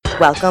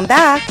Welcome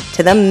back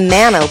to the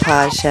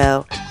Manopause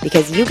Show,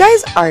 because you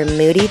guys are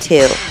moody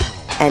too.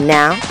 And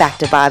now, back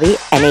to Bobby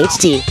and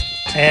HD.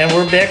 And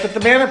we're back with the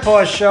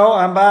Manopause Show.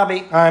 I'm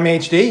Bobby. I'm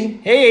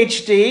HD. Hey,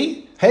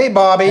 HD. Hey,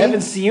 Bobby. I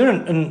haven't seen you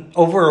in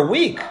over a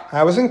week.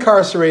 I was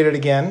incarcerated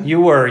again. You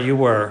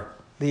were.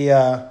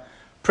 The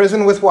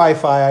prison with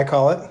Wi-Fi, I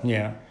call it.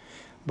 Yeah.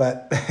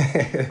 But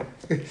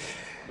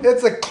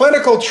it's a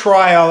clinical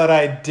trial that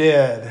I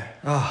did.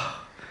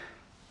 Oh,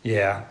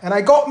 yeah. And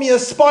I got me a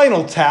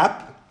spinal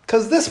tap,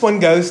 because this one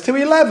goes to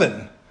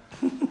 11.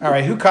 All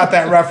right, who caught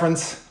that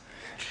reference?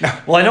 No.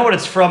 Well, I know what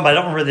it's from, but I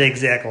don't remember the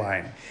exact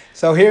line.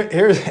 So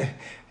here's,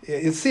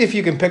 let's see if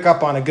you can pick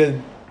up on a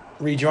good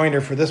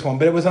rejoinder for this one.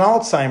 But it was an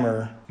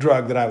Alzheimer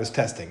drug that I was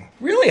testing.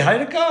 Really? How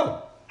did it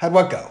go? How'd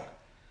what go?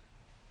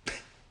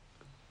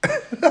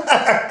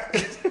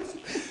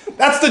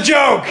 That's the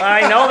joke.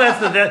 I know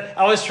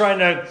I was trying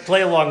to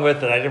play along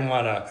with it. I didn't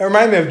want to. It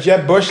reminded me of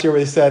Jeb Bush here where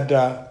he said,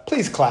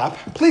 please clap,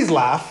 please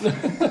laugh.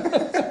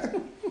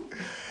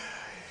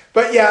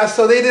 But yeah,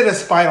 so they did a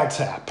spinal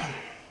tap,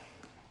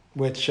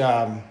 which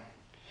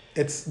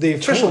it's the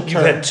official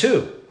term. You've had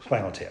 2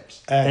 spinal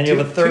taps. And you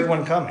have a third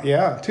one coming.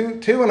 Yeah,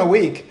 two in a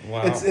week.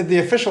 Wow. The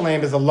official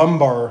name is a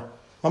lumbar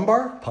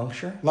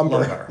puncture?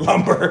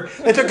 Lumbar.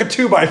 They took a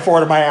 2x4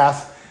 to my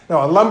ass.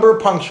 No, a lumbar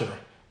puncture.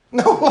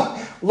 No,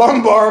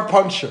 lumbar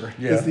puncture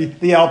is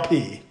the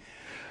LP.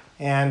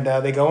 And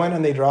they go in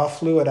and they draw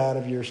fluid out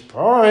of your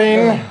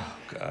spine. Oh,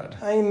 God.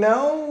 I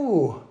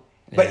know.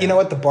 But you know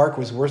what? The bark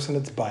was worse than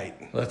its bite.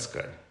 Well, that's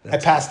good. I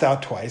passed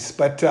out twice,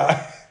 but...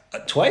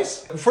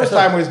 Twice? The first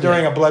time was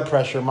during a blood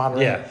pressure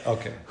monitoring. Yeah,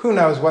 okay. Who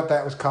knows what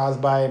that was caused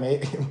by.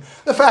 Maybe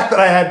the fact that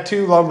I had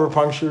 2 lumbar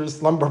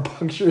punctures,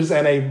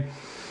 and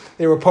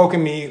they were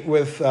poking me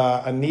with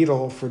a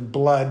needle for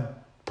blood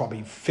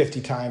probably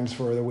 50 times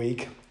for the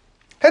week.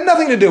 Had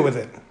nothing to do with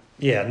it.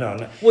 Yeah,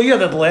 no. Well, you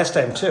had that the last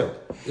time, too.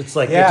 It's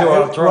like yeah, they throw a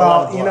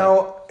lot of blood. You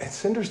know,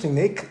 it's interesting.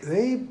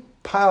 They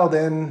piled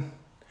in...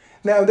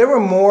 Now, there were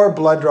more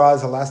blood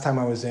draws the last time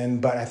I was in,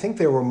 but I think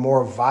there were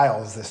more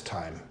vials this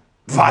time.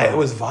 It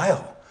was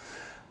vial.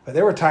 But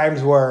there were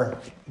times where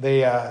they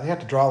had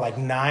to draw like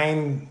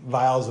 9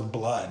 vials of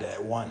blood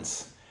at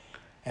once.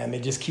 And they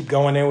just keep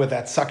going in with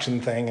that suction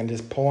thing and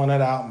just pulling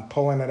it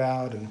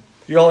out. And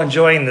you're all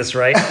enjoying this,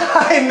 right?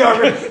 I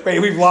know.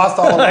 Wait, we've lost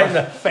all of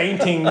our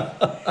fainting.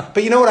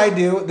 But you know what I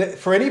do?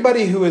 For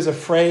anybody who is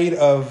afraid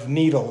of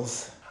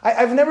needles,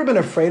 I've never been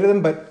afraid of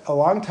them, but a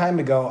long time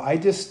ago, I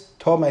just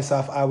told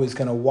myself I was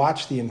going to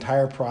watch the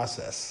entire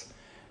process.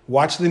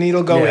 Watch the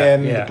needle go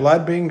in, the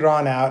blood being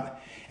drawn out,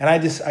 and I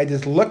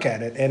just look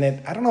at it, and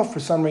I don't know if for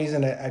some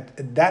reason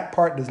that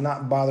part does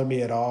not bother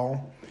me at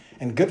all.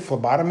 And good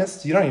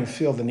phlebotomists, you don't even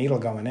feel the needle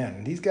going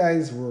in. These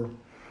guys were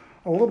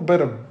a little bit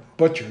of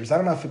butchers. I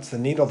don't know if it's the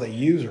needle they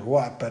use or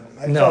what, but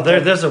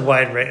there's a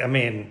wide range. I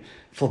mean,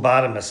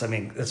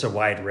 phlebotomists. It's a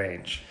wide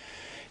range.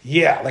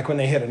 Yeah, like when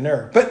they hit a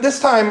nerve. But this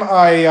time,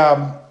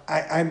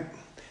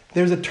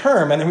 there's a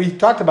term, and we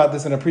talked about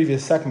this in a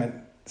previous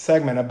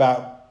segment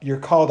about. You're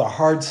called a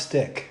hard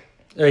stick.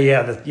 Oh,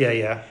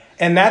 yeah.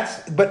 And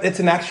but it's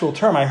an actual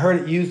term. I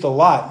heard it used a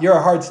lot. You're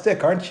a hard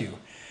stick, aren't you?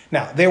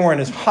 Now, they weren't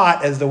as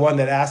hot as the one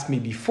that asked me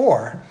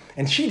before.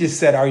 And she just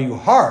said, are you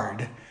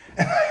hard?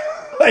 And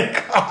I'm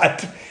like,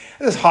 God,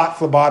 this hot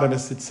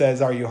phlebotomist that says,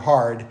 are you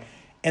hard?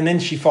 And then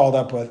she followed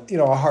up with,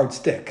 a hard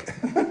stick.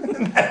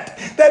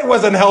 that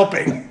wasn't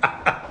helping.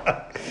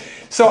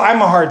 So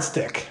I'm a hard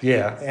stick.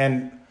 Yeah.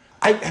 And...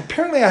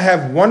 Apparently I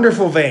have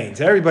wonderful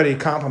veins. Everybody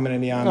complimented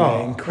me on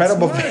my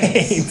incredible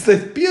veins. They're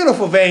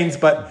beautiful veins,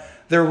 but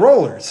they're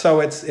rollers,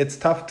 so it's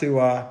tough to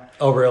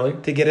oh really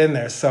to get in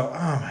there. So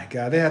oh my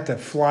God, they had to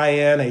fly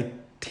in a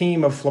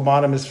team of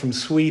phlebotomists from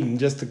Sweden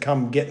just to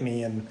come get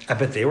me and I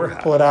bet they were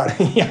hot. Pull it out.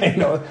 Yeah, I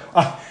know.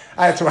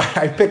 That's why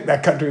I picked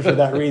that country for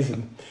that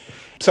reason.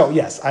 So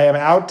yes, I am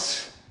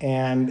out,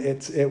 and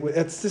it's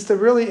just a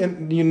really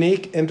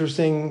unique,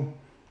 interesting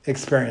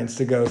experience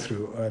to go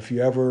through if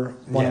you ever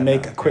want to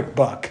make a quick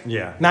buck.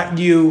 Yeah. Not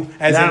you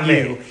as not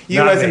in me. you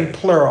Not as me. in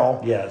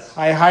plural. Yes.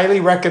 I highly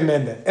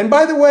recommend it. And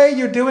by the way,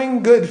 you're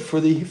doing good for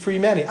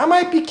humanity. I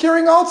might be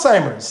curing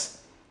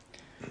Alzheimer's.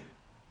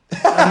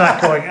 I'm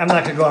not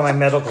going to go on my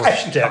medical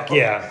shtick.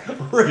 Yeah.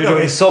 Really? You're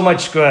doing so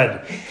much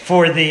good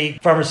for the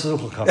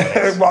pharmaceutical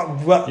companies.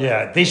 well,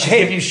 yeah. They should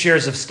give you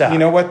shares of stock. You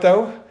know what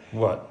though?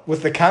 What?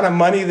 With the kind of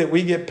money that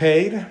we get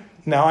paid,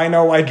 now I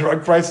know why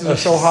drug prices are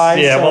so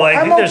high. Yeah, so well, I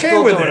think I'm they're okay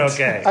still with doing it.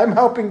 okay. I'm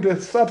helping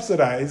to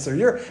subsidize, or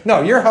you're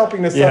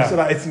helping to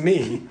subsidize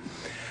me.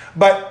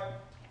 But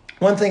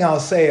one thing I'll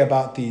say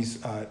about these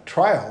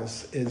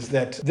trials is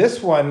that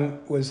this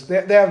one was,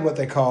 they have what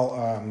they call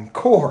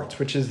cohorts,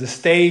 which is the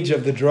stage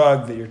of the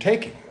drug that you're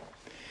taking.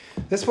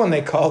 This one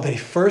they called a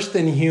first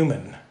in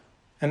human.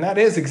 And that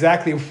is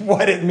exactly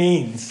what it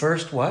means.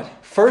 First what?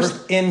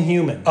 First in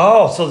human.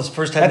 Oh, so this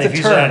first time That's they've a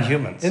used it term. on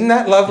humans. Isn't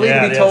that lovely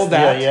to be told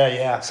that?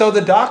 Yeah. So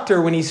the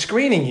doctor, when he's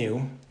screening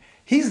you,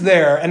 he's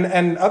there,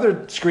 and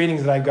other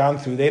screenings that I've gone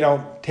through, they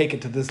don't take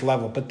it to this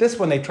level. But this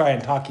one, they try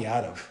and talk you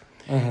out of.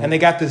 Mm-hmm. And they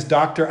got this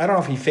doctor, I don't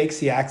know if he fakes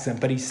the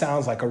accent, but he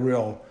sounds like a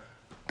real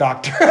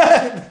doctor.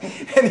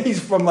 And he's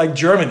from like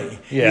Germany.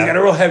 Yeah. He's got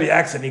a real heavy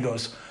accent. He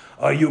goes,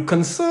 "Are you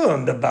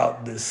concerned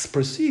about this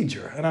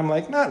procedure?" And I'm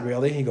like, "Not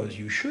really." He goes,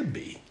 "You should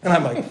be." And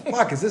I'm like,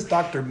 "Fuck, is this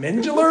Dr.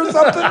 Mingler or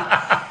something?"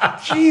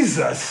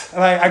 Jesus.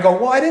 And I go,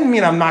 "Well, I didn't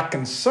mean I'm not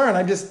concerned.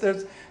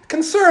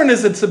 Concern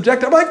is a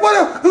subjective." I'm like,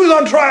 who's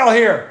on trial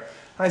here?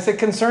 And I said,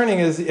 concerning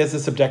is a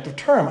subjective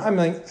term. I'm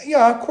like,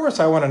 yeah, of course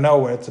I want to know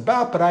what it's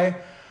about, but I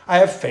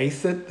have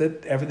faith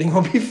that everything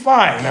will be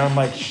fine. And I'm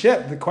like,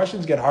 shit, the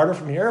questions get harder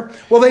from here?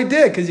 Well, they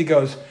did, because he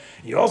goes,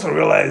 "You also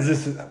realize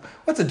this is,"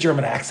 what's a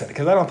German accent?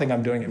 Because I don't think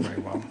I'm doing it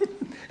very well.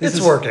 It's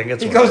working.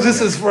 He goes,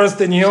 "This is first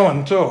in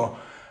human, too."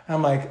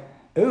 I'm like,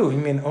 "Ooh,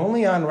 you mean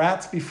only on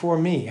rats before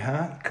me,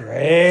 huh?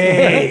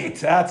 Great.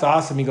 That's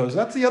awesome." He goes,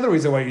 "That's the other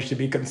reason why you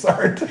should be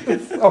concerned."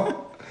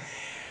 So,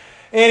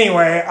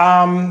 anyway,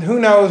 who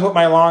knows what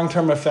my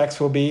long-term effects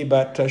will be,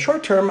 but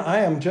short-term,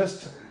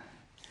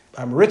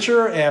 I'm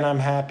richer and I'm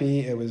happy.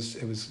 It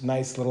was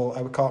nice little,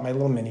 I would call it my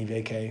little mini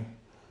vacay.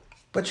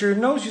 But your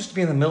nose used to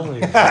be in the middle of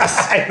your face.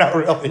 I know,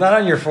 really. Not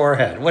on your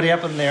forehead. What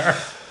happened there?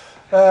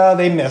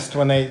 They missed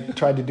when they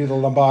tried to do the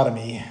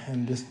lobotomy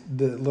and just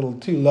did it a little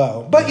too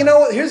low. But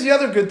here's the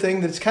other good thing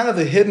that's kind of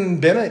the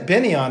hidden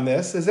Benny on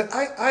this is that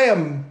I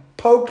am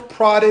poked,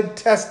 prodded,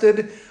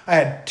 tested. I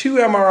had 2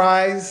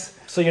 MRIs.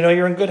 So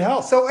you're in good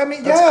health. So I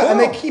mean, That's yeah, cool. and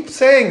they keep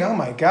saying, "Oh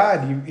my God,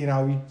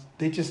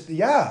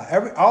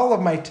 all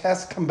of my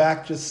tests come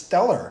back just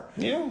stellar.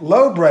 Yeah.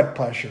 Low blood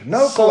pressure,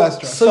 no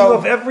cholesterol." So you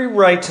have every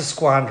right to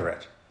squander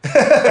it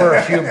for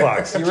a few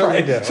bucks. You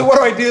really do. So what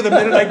do I do the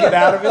minute I get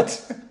out of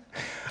it?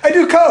 I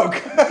do coke.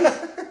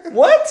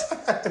 What?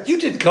 You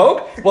did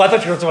coke? Well, I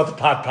thought you were talking about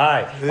the pot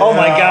pie. Oh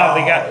my God,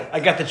 I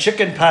got the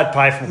chicken pot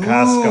pie from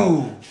Costco.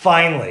 Ooh.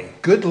 Finally.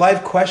 Good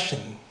life question.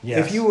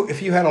 Yes.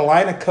 If you had a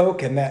line of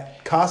coke and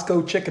that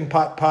Costco chicken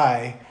pot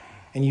pie,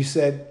 and you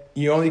said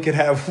you only could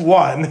have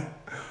one,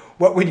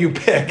 what would you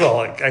pick?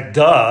 Well,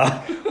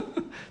 duh.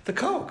 The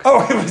coke.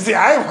 Oh, it was.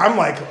 I'm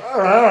like, I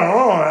don't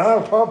know.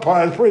 That pot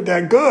pie is pretty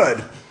damn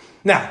good.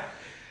 Now,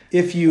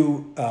 if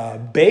you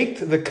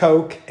baked the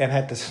coke and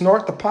had to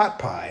snort the pot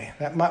pie,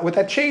 would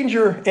that change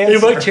your answer?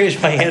 It might change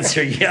my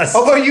answer, yes.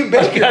 Although you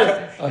baked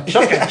a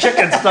chunk of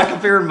chicken stuck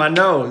up here in my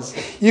nose.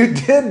 You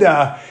did,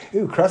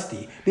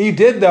 crusty. You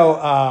did,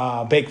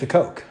 though, bake the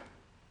coke.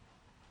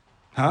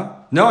 Huh?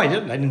 No, I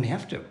didn't. I didn't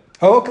have to.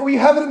 Oh, okay. Well, you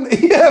have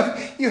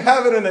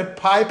it in a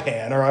pie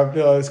pan or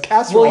a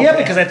casserole. Well, yeah,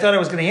 pan. because I thought I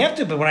was going to have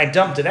to, but when I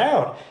dumped it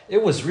out,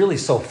 it was really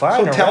so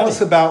fine. So tell us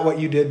about what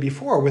you did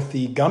before with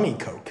the gummy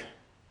coke.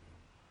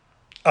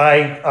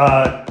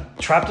 I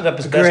chopped it up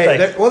as best I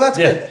could. Well, that's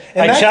good.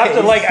 I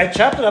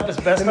chopped it up as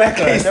best I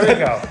could. There we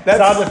go.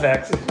 Sound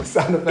effects.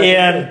 Sound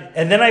effects.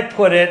 And then I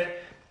put it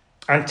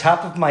on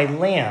top of my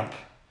lamp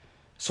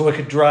so it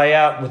could dry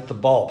out with the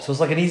bulb. So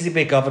it's like an easy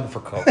bake oven for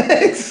coke.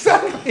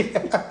 Exactly.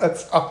 Yeah,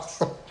 that's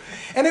awesome.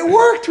 And it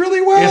worked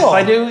really well. If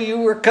I knew you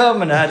were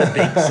coming, I'd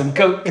bake some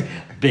coke,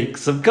 bake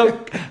some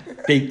coke,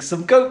 bake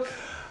some coke.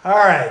 All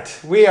right.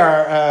 We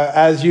are,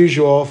 as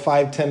usual,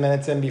 5-10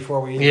 minutes in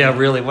before we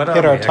really. What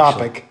hit our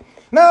topic.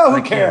 No,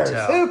 who cares?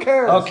 Who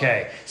cares?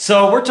 Okay.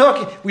 So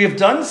we have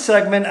done a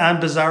segment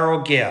on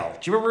Bizarro Guy.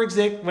 Do you remember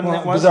exactly when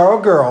that was?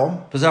 Bizarro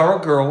Girl.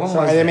 Bizarro Girl. When was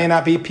that? It may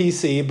not be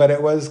PC, but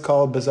it was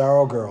called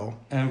Bizarro Girl.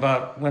 And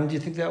about when do you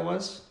think that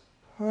was?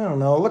 I don't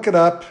know. Look it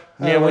up.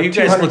 Yeah, well, you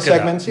guys look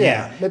segments. It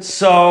up. Yeah.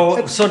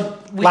 So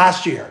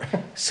last year.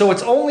 So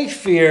it's only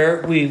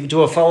fair we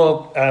do a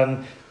follow-up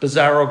on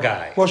Bizarro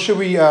Guy. Well, should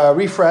we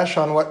refresh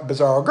on what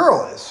Bizarro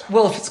Girl is?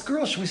 Well, if it's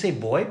girl, should we say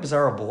boy?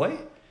 Bizarro boy?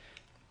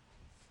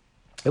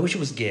 I wish it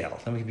was Gail.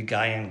 Then we could be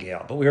Guy and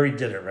Gail. But we already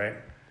did it, right?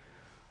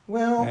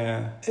 Well,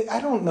 yeah.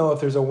 I don't know if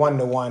there's a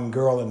 1-to-1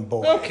 girl and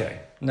boy. Okay.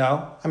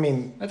 No? I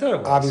mean, I thought it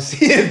was.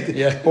 Obviously,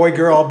 yeah. Boy,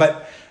 girl,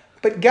 but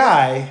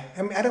Guy,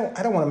 I mean, I don't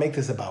want to make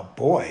this about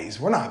boys.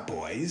 We're not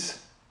boys.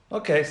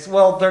 Okay.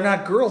 Well, they're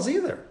not girls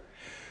either.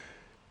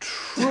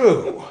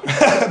 True.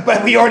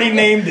 But we already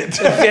named it.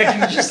 In fact,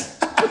 you just...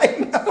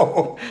 I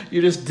know.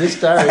 You just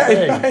dissed our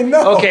thing. I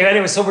know. Okay,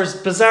 anyway, so we're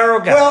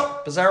Bizarro Guy.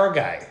 Well... Bizarro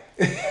Guy.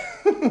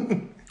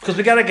 Because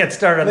we got to get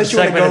started on the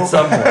segment at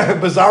some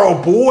point.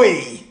 Bizarro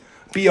Boy.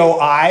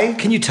 B-O-I.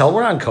 Can you tell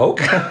we're on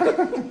coke?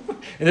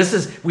 And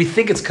we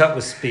think it's cut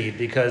with speed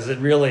because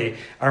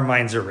our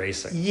minds are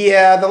racing.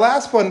 Yeah, the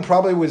last one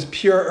probably was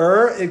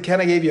pure. It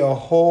kind of gave you a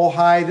whole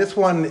high. This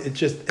one, it's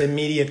just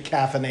immediate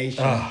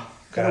caffeination. Oh,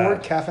 Got a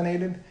word,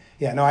 caffeinated?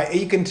 Yeah, no,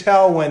 you can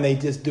tell when they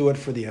just do it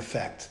for the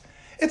effect.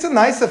 It's a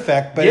nice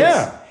effect, but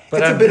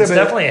it's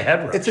definitely a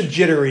head rush. It's a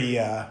jittery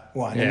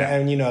one, yeah.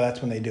 and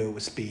that's when they do it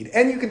with speed.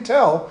 And you can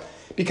tell,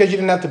 because you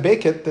didn't have to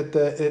bake it, that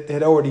it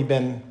had already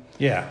been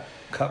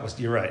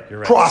you're right.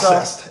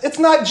 Processed. So, it's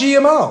not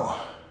GMO.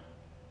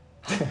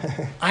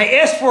 I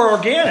asked for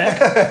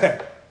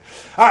organic.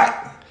 All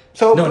right.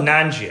 So no,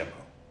 non-GMO.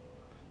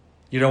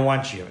 You don't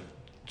want GMO.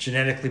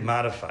 Genetically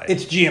modified.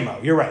 It's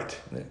GMO. You're right.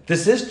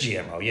 This is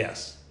GMO,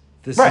 yes.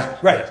 Right.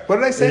 Yes. What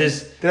did I say?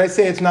 Did I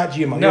say it's not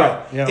GMO?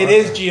 No. Right. It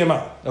is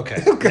GMO.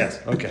 Okay. Yes.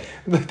 Okay.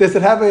 Does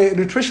it have a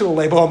nutritional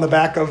label on the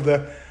back of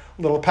the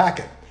little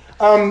packet?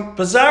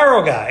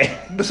 Bizarro Guy.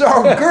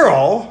 Bizarro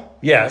Girl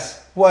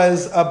Yes.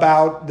 was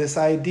about this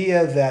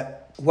idea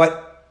that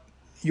what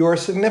your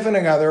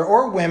significant other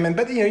or women,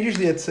 but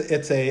usually it's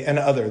an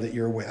other that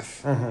you're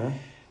with.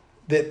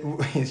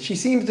 That she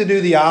seems to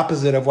do the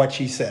opposite of what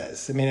she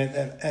says. I mean,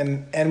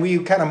 and we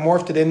kind of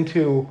morphed it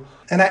into,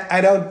 and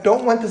I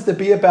don't want this to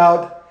be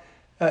about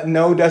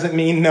no doesn't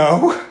mean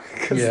no,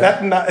 because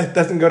it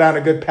doesn't go down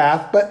a good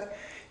path, but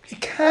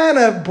it kind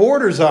of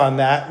borders on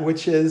that,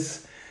 which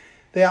is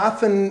they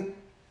often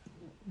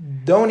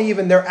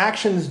their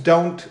actions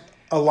don't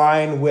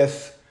align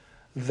with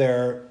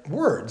their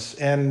words.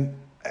 And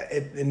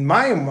in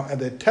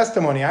the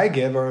testimony I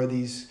give are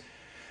these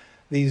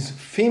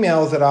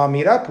females that I'll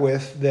meet up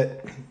with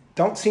that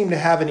don't seem to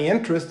have any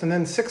interest, and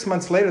then 6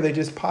 months later they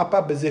just pop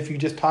up as if you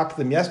just talked to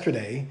them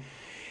yesterday.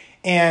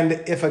 And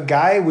if a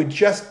guy would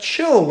just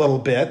chill a little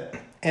bit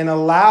and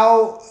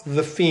allow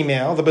the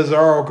female, the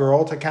Bizarro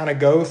Girl, to kind of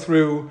go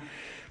through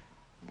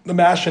the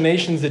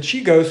machinations that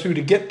she goes through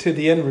to get to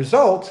the end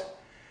result,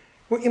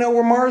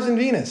 we're Mars and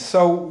Venus.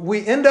 So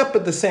we end up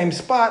at the same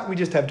spot, we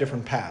just have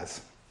different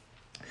paths.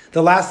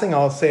 The last thing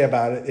I'll say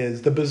about it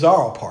is the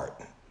Bizarro part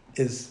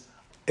is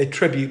a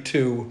tribute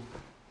to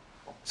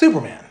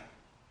Superman.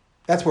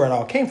 That's where it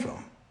all came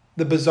from.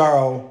 The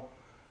Bizarro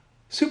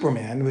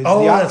Superman was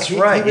that's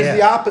right. He was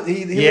the opposite.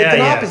 He lived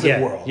an opposite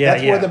world.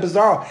 That's where the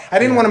Bizarro. I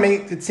didn't want to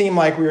make it seem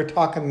like we were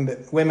talking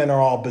that women are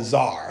all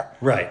bizarre.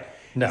 Right.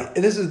 No.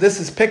 This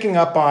is picking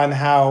up on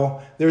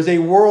how there's a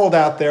world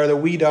out there that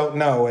we don't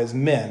know as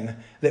men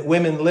that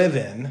women live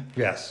in.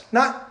 Yes.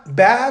 Not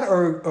bad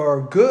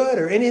or good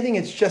or anything.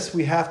 It's just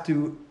we have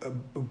to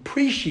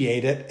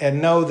appreciate it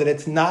and know that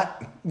it's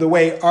not the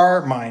way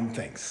our mind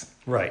thinks.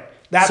 Right.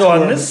 That's so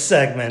on this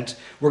segment,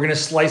 we're going to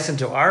slice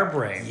into our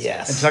brains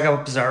and talk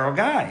about Bizarro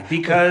Guy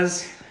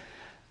because,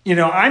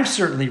 I'm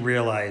certainly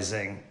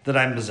realizing that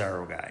I'm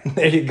Bizarro Guy.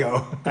 There you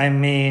go. I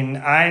mean,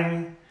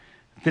 I'm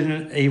been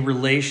in a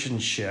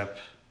relationship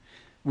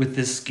with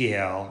this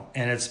gal,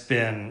 and it's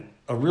been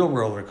a real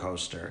roller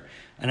coaster.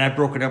 And I've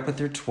broken up with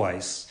her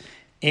twice.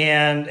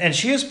 And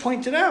she has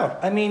pointed out,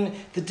 I mean,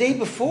 the day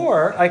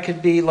before, I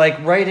could be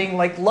writing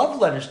love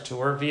letters to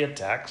her via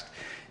text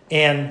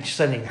and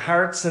sending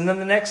hearts. And then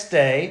the next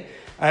day,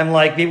 I'm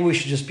like, maybe we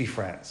should just be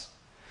friends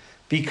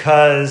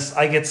because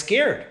I get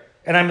scared.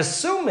 And I'm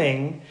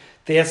assuming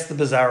that's the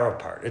Bizarro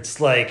part. It's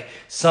like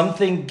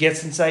something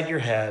gets inside your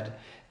head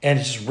and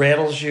it just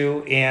rattles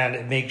you and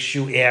it makes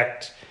you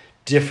act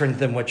different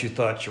than what you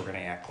thought you were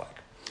going to act like.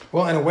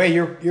 Well, in a way,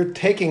 you're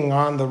taking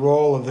on the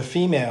role of the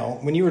female.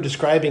 When you were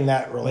describing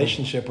that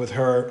relationship with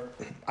her,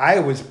 I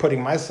was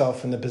putting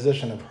myself in the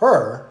position of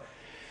her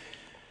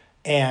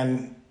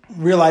and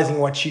realizing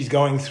what she's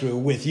going through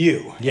with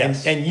you.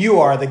 Yes. And you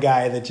are the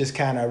guy that just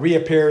kind of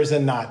reappears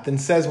and not, then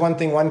says one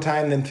thing one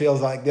time, then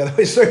feels like the other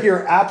way. So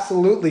you're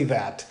absolutely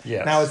that.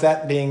 Yes. Now, is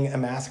that being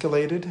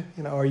emasculated?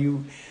 Are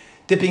you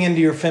dipping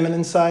into your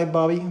feminine side,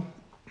 Bobby?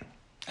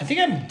 I think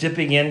I'm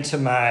dipping into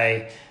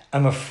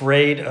I'm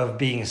afraid of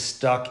being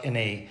stuck in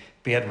a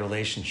bad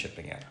relationship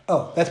again.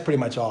 Oh, that's pretty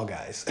much all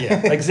guys.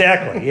 Yeah,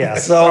 exactly. Yeah.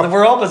 So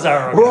we're all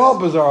Bizarro guys. We're all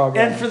Bizarro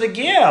guys. And for the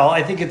gal,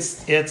 I think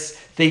it's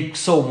they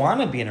so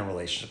want to be in a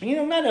relationship.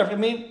 Not every. I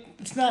mean,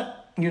 it's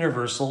not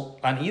universal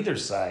on either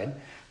side,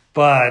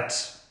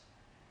 but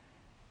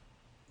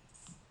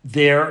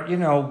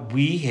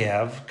we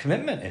have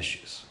commitment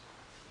issues,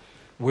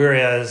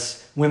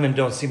 whereas women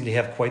don't seem to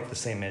have quite the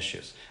same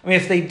issues. I mean,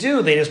 if they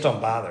do, they just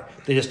don't bother.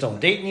 They just don't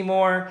date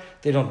anymore.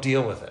 They don't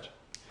deal with it.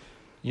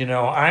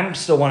 I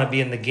still want to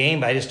be in the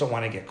game, but I just don't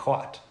want to get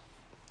caught.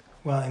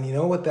 Well, and you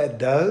know what that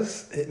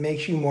does? It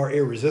makes you more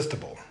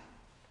irresistible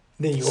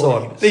than you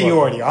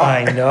already are.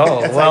 I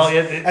know.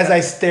 as I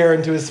stare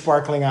into his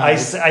sparkling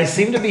eyes. I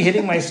seem to be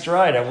hitting my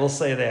stride. I will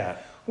say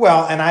that.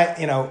 Well, and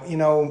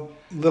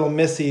little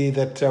Missy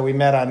that we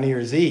met on New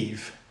Year's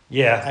Eve.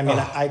 Yeah. I mean,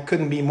 I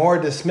couldn't be more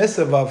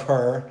dismissive of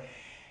her.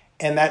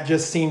 And that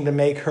just seemed to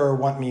make her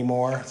want me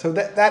more. So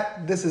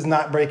this is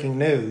not breaking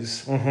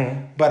news,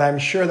 but I'm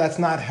sure that's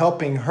not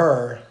helping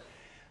her.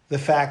 The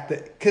fact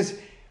that, because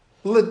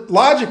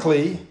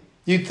logically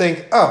you'd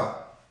think,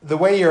 oh, the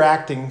way you're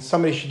acting,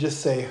 somebody should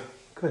just say,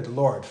 good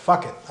Lord,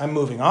 fuck it, I'm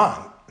moving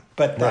on.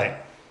 But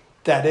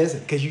that isn't,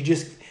 because you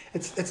just,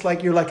 it's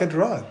like you're like a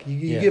drug.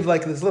 You give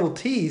this little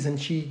tease and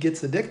she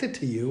gets addicted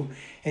to you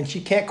and she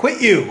can't quit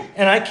you.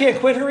 And I can't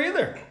quit her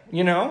either.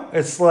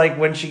 It's like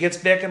when she gets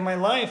back in my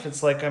life,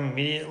 it's like I'm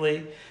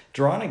immediately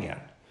drawn again.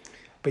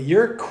 But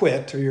your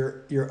quit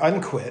or your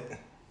unquit,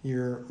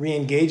 your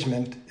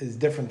re-engagement is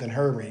different than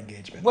her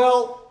re-engagement.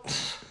 Well,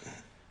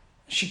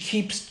 she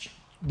keeps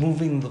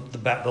moving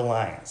the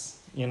lines,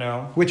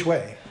 Which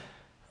way?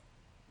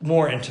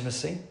 More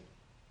intimacy.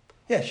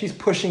 Yeah, she's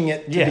pushing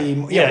it to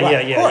be...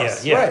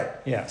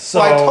 Yeah.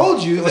 So I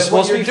told you that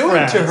what you're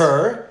doing to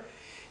her,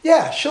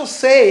 she'll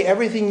say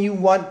everything you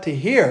want to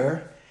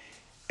hear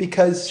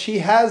because she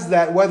has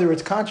that, whether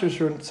it's conscious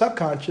or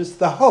subconscious,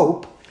 the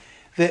hope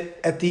that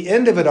at the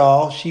end of it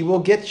all, she will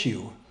get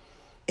you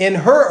in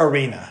her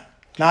arena,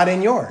 not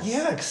in yours.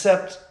 Yeah,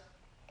 except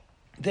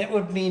that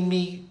would mean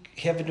me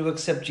having to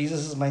accept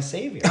Jesus as my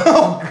savior.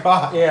 Oh,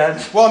 God.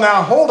 Yeah. Well,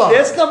 now, hold on.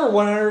 That's number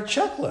one on her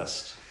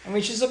checklist. I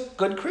mean, she's a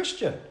good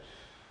Christian.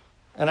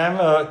 And I'm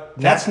a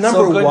That's not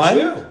number so good one?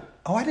 Jew.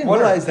 Oh, I didn't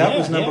realize that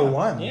was number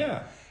one.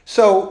 Yeah.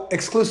 So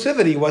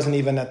exclusivity wasn't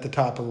even at the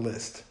top of the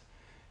list.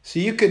 So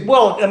you could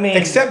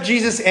accept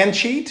Jesus and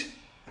cheat?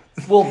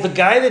 Well, the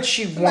guy that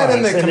she wants... Not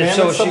in the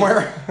commandments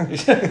somewhere?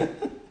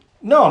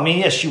 No, I mean,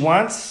 yes, she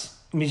wants...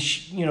 I mean,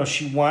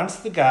 she wants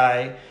the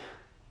guy,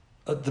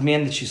 the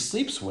man that she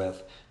sleeps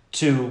with,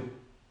 to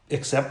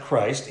accept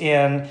Christ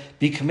and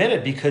be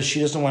committed because she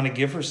doesn't want to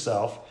give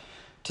herself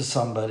to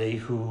somebody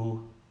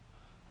who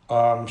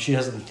she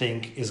doesn't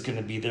think is going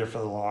to be there for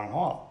the long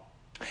haul.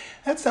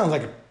 That sounds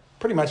like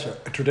pretty much a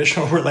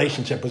traditional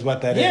relationship is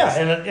what that is. Yeah,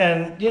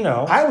 and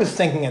I was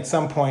thinking at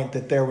some point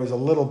that there was a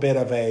little bit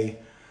of a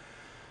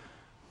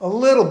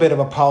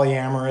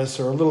polyamorous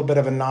or a little bit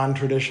of a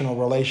non-traditional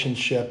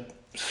relationship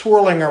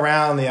swirling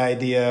around the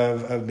idea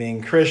of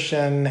being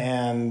Christian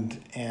and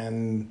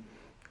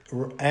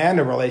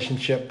a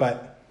relationship,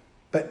 but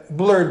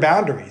blurred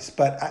boundaries.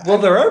 But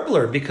there are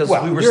blurred because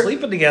we were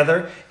sleeping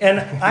together, and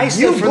I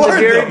said from the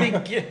very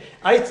beginning,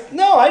 I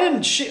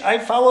didn't. I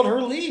followed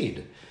her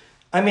lead.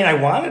 I mean, I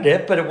wanted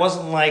it, but it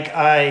wasn't like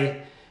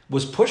I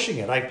was pushing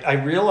it. I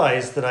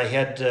realized that I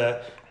had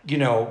to,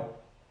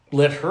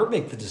 let her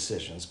make the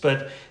decisions.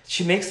 But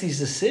she makes these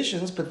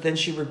decisions, but then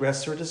she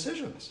regrets her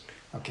decisions.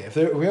 Okay, if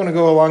we want to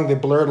go along the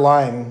blurred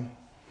line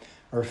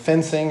or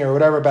fencing or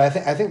whatever, but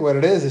I think what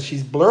it is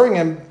she's blurring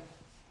him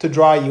to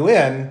draw you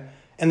in,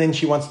 and then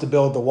she wants to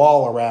build the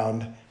wall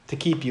around to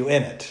keep you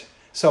in it.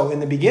 So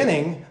in the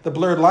beginning, the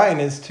blurred line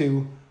is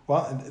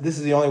this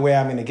is the only way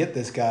I'm going to get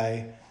this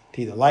guy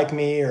to either like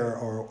me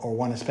or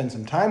want to spend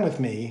some time with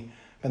me.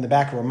 But in the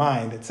back of her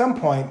mind, at some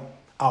point,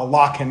 I'll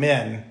lock him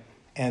in,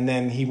 and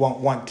then he won't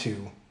want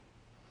to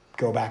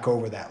go back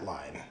over that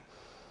line.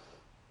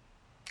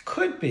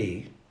 Could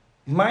be.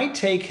 My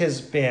take has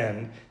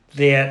been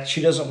that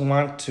she doesn't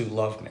want to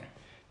love me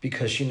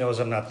because she knows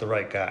I'm not the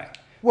right guy.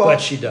 Well, but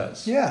she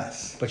does.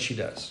 Yes. But she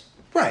does.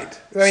 Right.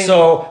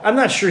 So I'm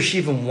not sure she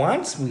even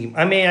wants me.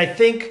 I mean, I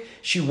think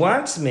she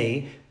wants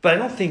me, but I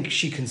don't think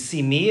she can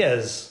see me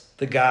as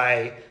the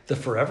guy, the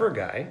forever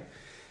guy,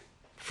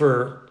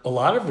 for a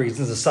lot of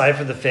reasons, aside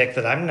from the fact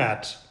that I'm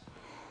not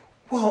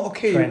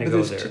trying to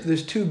go there.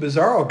 There's two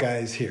Bizarro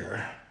guys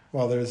here.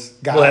 Well, there's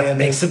Guy and... Well, that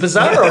makes it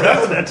Bizarro,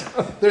 doesn't it?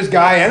 There's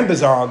Guy and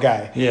Bizarro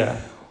Guy. Yeah.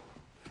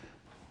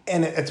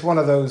 And it's one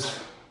of those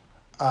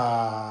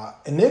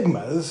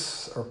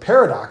enigmas or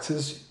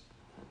paradoxes.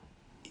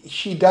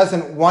 She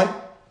doesn't want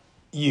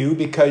you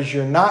because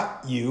you're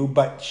not you,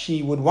 but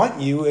she would want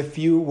you if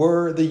you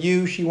were the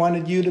you she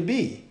wanted you to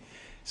be.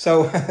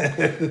 So,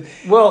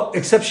 well,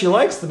 except she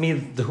likes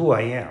who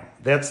I am.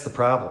 That's the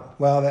problem.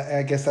 Well,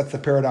 I guess that's the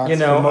paradox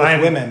for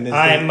most women. You're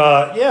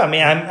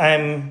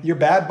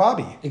bad,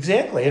 Bobby.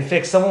 Exactly. In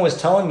fact, someone was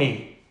telling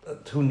me,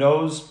 who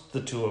knows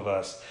the two of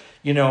us,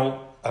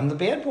 I'm the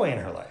bad boy in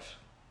her life.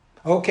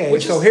 Okay,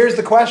 here's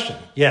the question.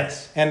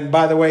 Yes. And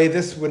by the way,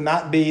 this would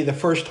not be the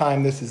first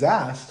time this is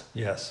asked.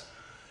 Yes.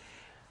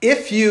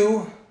 If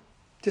you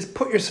just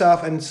put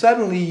yourself and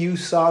suddenly you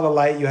saw the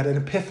light, you had an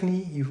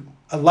epiphany,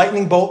 a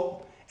lightning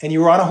bolt, and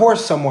you were on a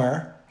horse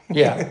somewhere.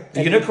 Yeah.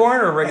 A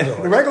unicorn or a regular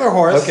horse? A regular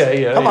horse.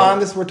 Okay, yeah. Come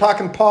on, we're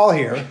talking Paul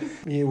here.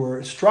 You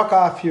were struck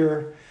off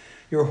your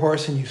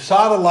horse and you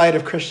saw the light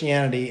of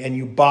Christianity and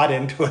you bought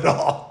into it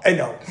all. I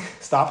know.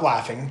 Stop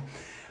laughing.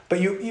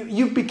 But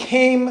you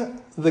became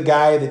the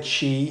guy that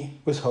she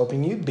was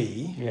hoping you'd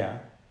be. Yeah.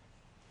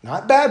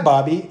 Not bad,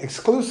 Bobby.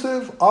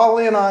 Exclusive, all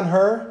in on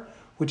her.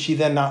 Would she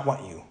then not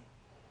want you?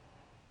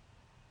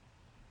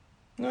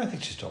 No, I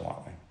think she still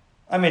want me.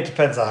 I mean, it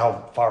depends on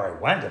how far I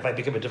went. If I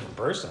become a different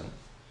person,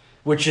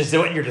 which is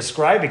what you're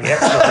describing,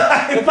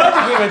 actually. If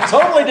I became a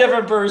totally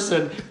different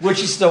person, would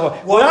she still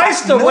want? Would I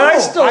still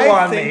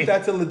want me? I think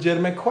that's a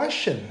legitimate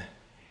question.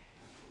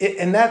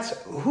 And that's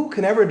who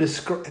can ever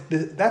describe.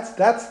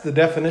 That's the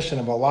definition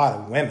of a lot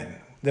of women.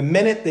 The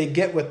minute they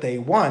get what they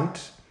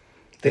want,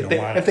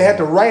 if they had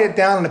to write it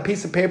down on a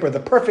piece of paper, the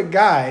perfect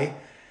guy,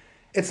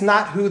 it's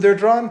not who they're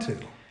drawn to.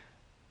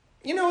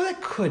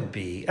 That could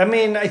be. I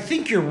mean, I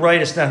think you're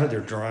right. It's not who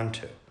they're drawn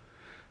to.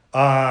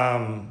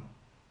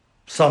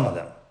 Some of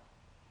them.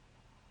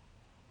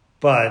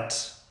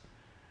 But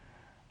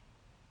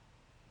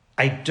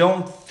I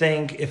don't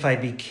think if I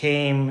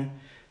became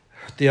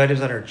the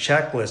items on her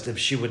checklist, if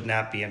she would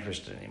not be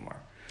interested anymore.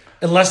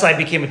 Unless I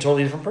became a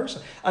totally different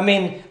person. I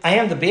mean, I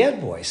am the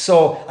bad boy,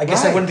 so I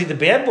guess I wouldn't be the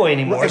bad boy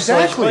anymore. Well,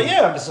 exactly.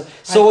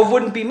 So it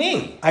wouldn't be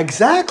me.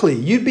 Exactly.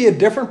 You'd be a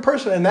different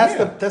person, and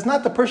that's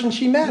not the person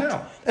she met.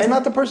 No. That's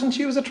not the person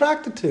she was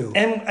attracted to.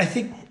 And I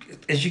think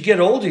as you get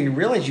older, you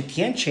realize you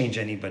can't change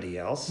anybody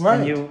else.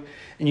 Right.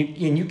 And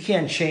you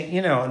can't change,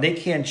 and they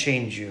can't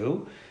change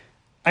you.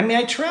 I mean,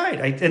 I tried.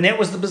 And that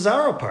was the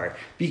Bizarro part.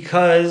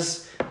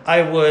 Because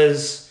I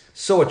was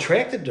so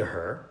attracted to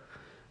her,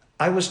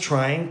 I was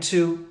trying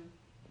to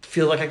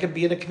feel like I could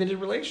be in a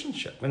committed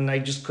relationship, and I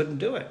just couldn't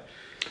do it.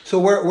 So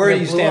where do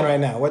you stand right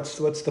now? What's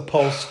the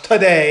pulse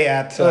today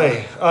at?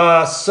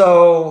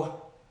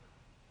 So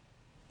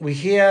we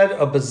had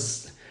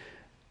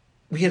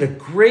a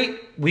great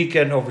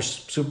weekend over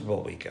Super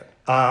Bowl weekend.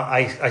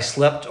 I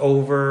slept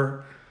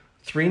over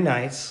 3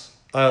 nights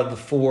out of the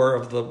 4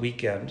 of the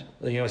weekend.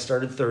 I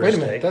started Thursday.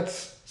 Wait a minute,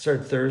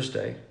 started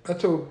Thursday.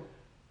 That's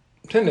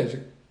 10 days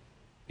ago.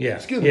 Yeah.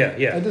 Excuse me.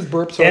 Yeah. I just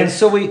burped. Sorry. And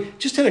so we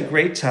just had a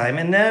great time.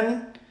 And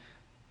then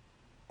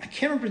I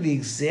can't remember the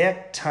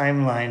exact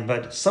timeline,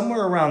 but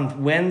somewhere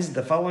around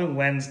the following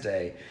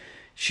Wednesday,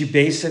 she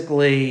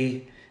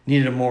basically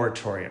needed a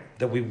moratorium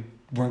that we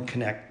weren't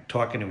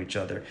talking to each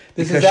other.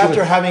 This is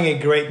after having a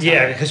great time.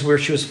 Yeah, because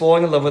she was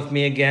falling in love with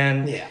me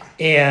again. Yeah.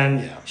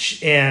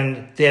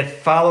 And that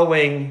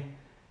following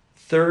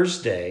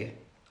Thursday,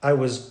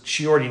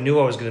 she already knew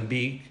I was going to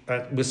be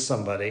with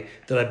somebody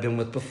that I've been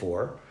with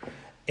before.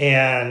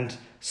 And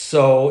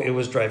so it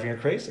was driving her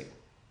crazy.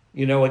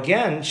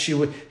 Again,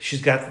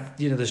 she's got,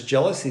 this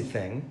jealousy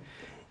thing.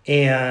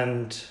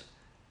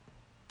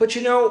 But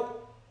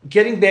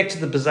getting back to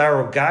the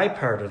Bizarro Guy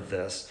part of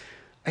this,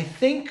 I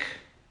think,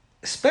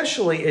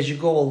 especially as you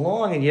go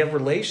along and you have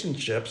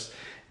relationships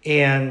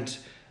and,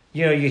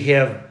 you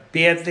have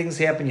bad things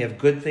happen, you have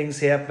good things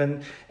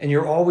happen, and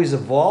you're always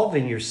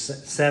evolving your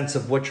sense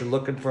of what you're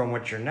looking for and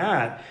what you're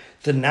not,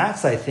 the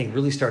knots, I think,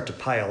 really start to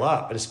pile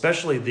up, and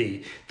especially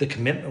the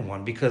commitment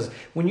one, because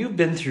when you've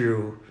been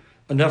through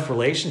enough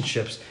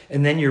relationships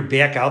and then you're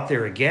back out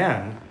there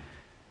again,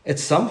 at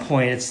some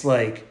point it's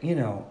like, I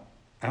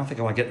don't think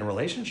I want to get in a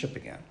relationship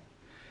again.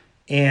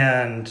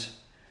 And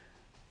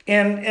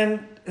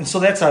so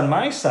that's on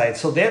my side.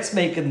 So that's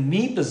making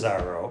me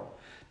bizarro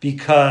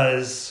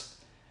because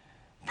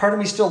part of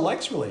me still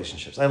likes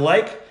relationships. I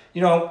like,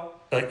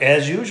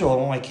 as usual, I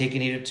want my cake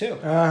and eat it too.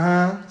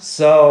 Uh-huh.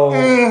 So...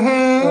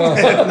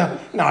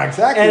 No,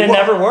 exactly. And it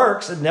never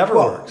works. It never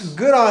works.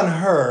 Good on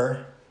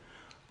her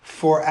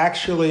for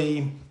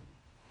actually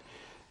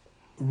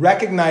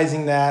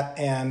recognizing that.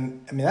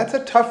 And, that's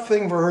a tough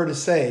thing for her to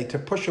say, to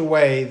push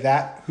away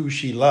that who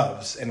she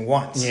loves and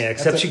wants. Yeah,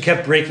 except she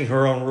kept breaking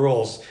her own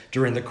rules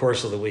during the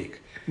course of the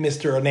week.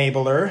 Mr.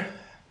 Enabler.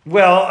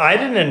 Well, I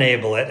didn't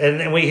enable it.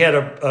 And we had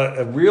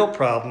a real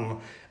problem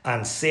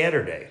on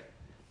Saturday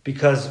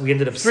because we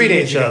ended up seeing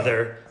each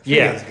other.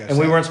 And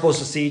we weren't supposed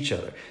to see each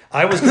other.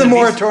 I was the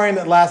moratorium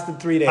that lasted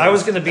 3 days. I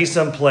was going to be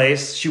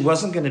someplace. She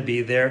wasn't going to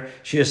be there.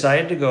 She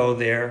decided to go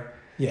there.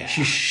 Yeah.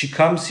 She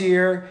comes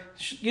here,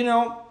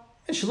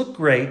 and she looked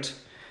great.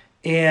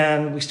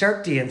 And we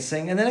start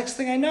dancing. And the next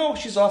thing I know,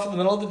 she's off in the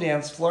middle of the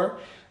dance floor,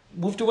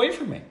 moved away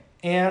from me.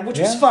 And which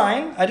was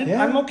fine.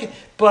 I'm okay.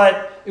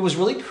 But it was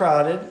really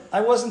crowded.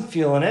 I wasn't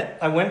feeling it.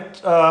 I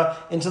went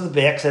into the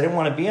back because I didn't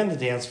want to be on the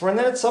dance floor. And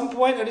then at some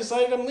point I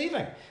decided I'm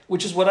leaving,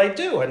 which is what I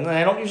do. And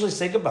I don't usually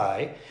say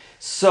goodbye.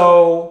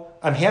 So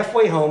I'm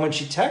halfway home and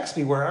she texts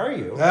me, "Where are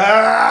you?"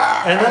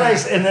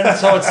 And then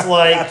so it's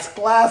like that's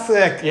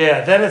classic.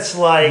 Yeah. Then it's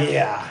like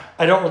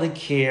I don't really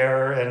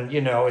care, and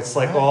it's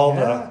like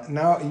But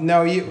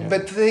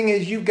the thing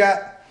is, you've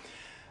got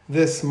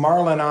this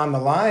marlin on the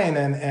line,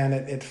 and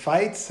it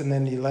fights, and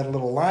then you let a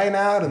little line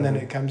out, and then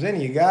it comes in.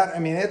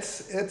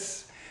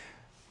 It's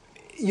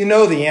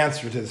the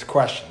answer to this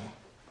question,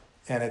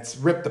 and it's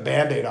rip the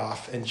Band-Aid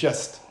off and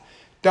just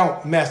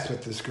don't mess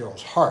with this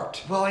girl's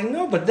heart. Well, I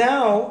know, but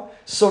now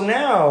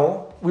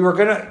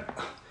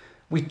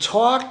we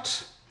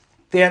talked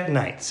that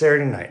night,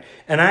 Saturday night,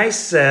 and I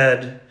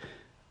said,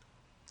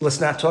 let's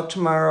not talk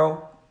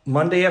tomorrow.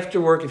 Monday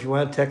after work, if you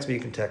want to text me, you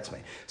can text me.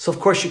 So,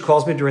 of course, she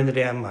calls me during the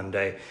day on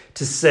Monday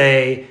to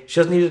say she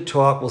doesn't need to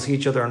talk. We'll see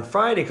each other on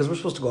Friday because we're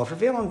supposed to go out for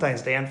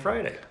Valentine's Day on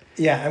Friday.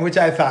 Yeah, and which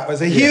I thought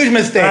was a huge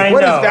mistake. What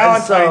does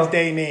Valentine's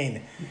Day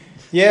mean?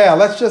 Yeah,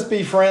 let's just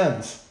be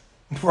friends.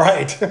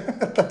 Right.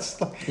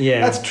 That's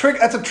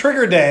a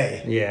trigger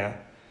day. Yeah.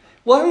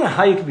 Well, I don't know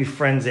how you can be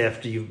friends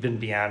after you've been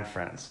beyond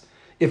friends.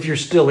 If you're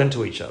still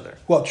into each other.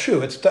 Well,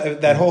 true. It's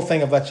that whole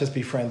thing of let's just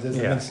be friends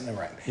isn't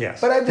right.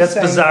 Yes. But I'm just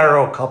saying,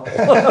 bizarro couple.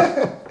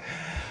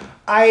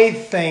 I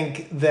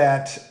think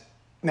that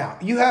now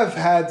you have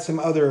had some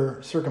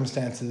other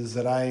circumstances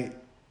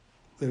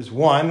there's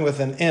one with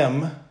an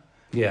M.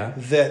 Yeah.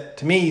 That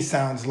to me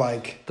sounds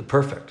like the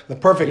perfect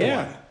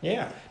one.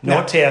 Yeah.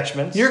 No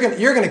attachments.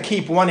 You're gonna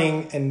keep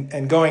wanting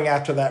and going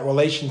after that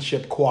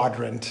relationship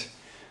quadrant,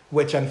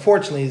 which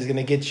unfortunately is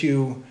gonna get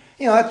you.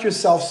 That's your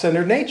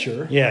self-centered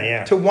nature.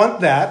 Yeah. To want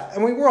that,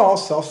 and we're all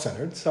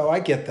self-centered, so I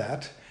get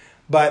that.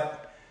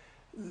 But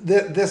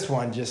this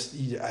one you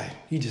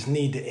just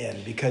need to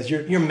end because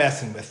you're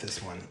messing with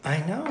this one. I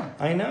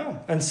know.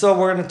 And so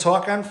we're going to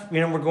talk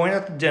we're going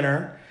out to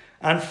dinner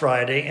on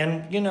Friday,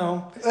 and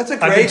that's a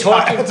great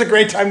time. That's a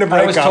great time to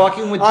break up. I was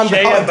talking with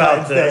Jay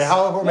about this.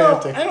 How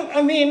romantic!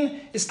 No,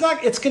 it's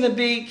not. It's going to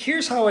be.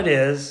 Here's how it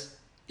is.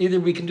 Either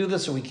we can do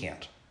this or we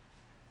can't.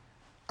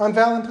 On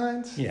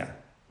Valentine's? Yeah.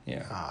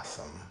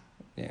 Awesome.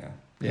 Yeah.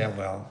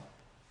 Well.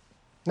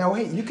 Now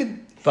wait, you could.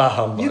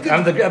 I've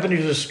been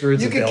using the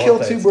screws. You could kill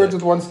two birds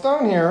with one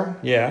stone here.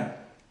 Yeah.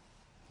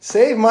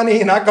 Save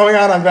money not going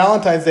out on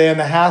Valentine's Day and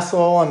the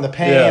hassle and the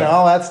pain and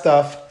all that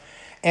stuff,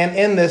 and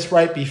end this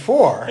right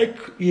before.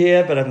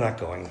 Yeah, but I'm not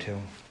going to.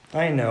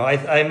 I know.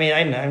 I mean,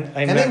 I know.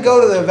 And then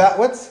go to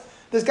the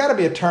there's got to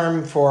be a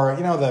term for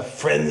the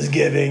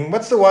Friendsgiving.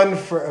 What's the one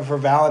for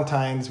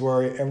Valentine's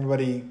where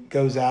everybody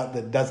goes out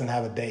that doesn't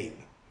have a date?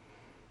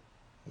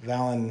 I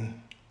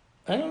don't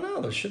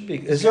know. There should be.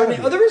 Is there?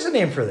 There is a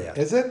name for that.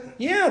 Is it?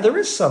 Yeah, there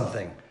is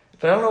something,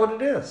 but I don't know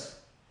what it is.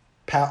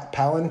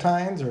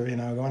 Palentines, or going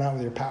out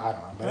with your pal. I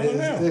don't know. But I don't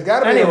know. There's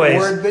got to be Anyways, a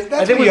word. That's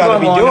I think what you ought to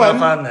be long doing.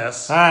 enough on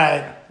this. All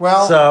right.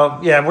 Well. So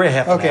yeah, we're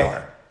half an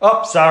hour.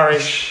 Oh, sorry.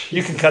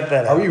 You can cut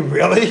that out. Are you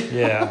really?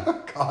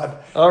 Yeah. God.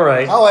 All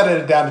right. I'll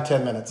edit it down to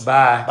 10 minutes.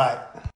 Bye. Bye.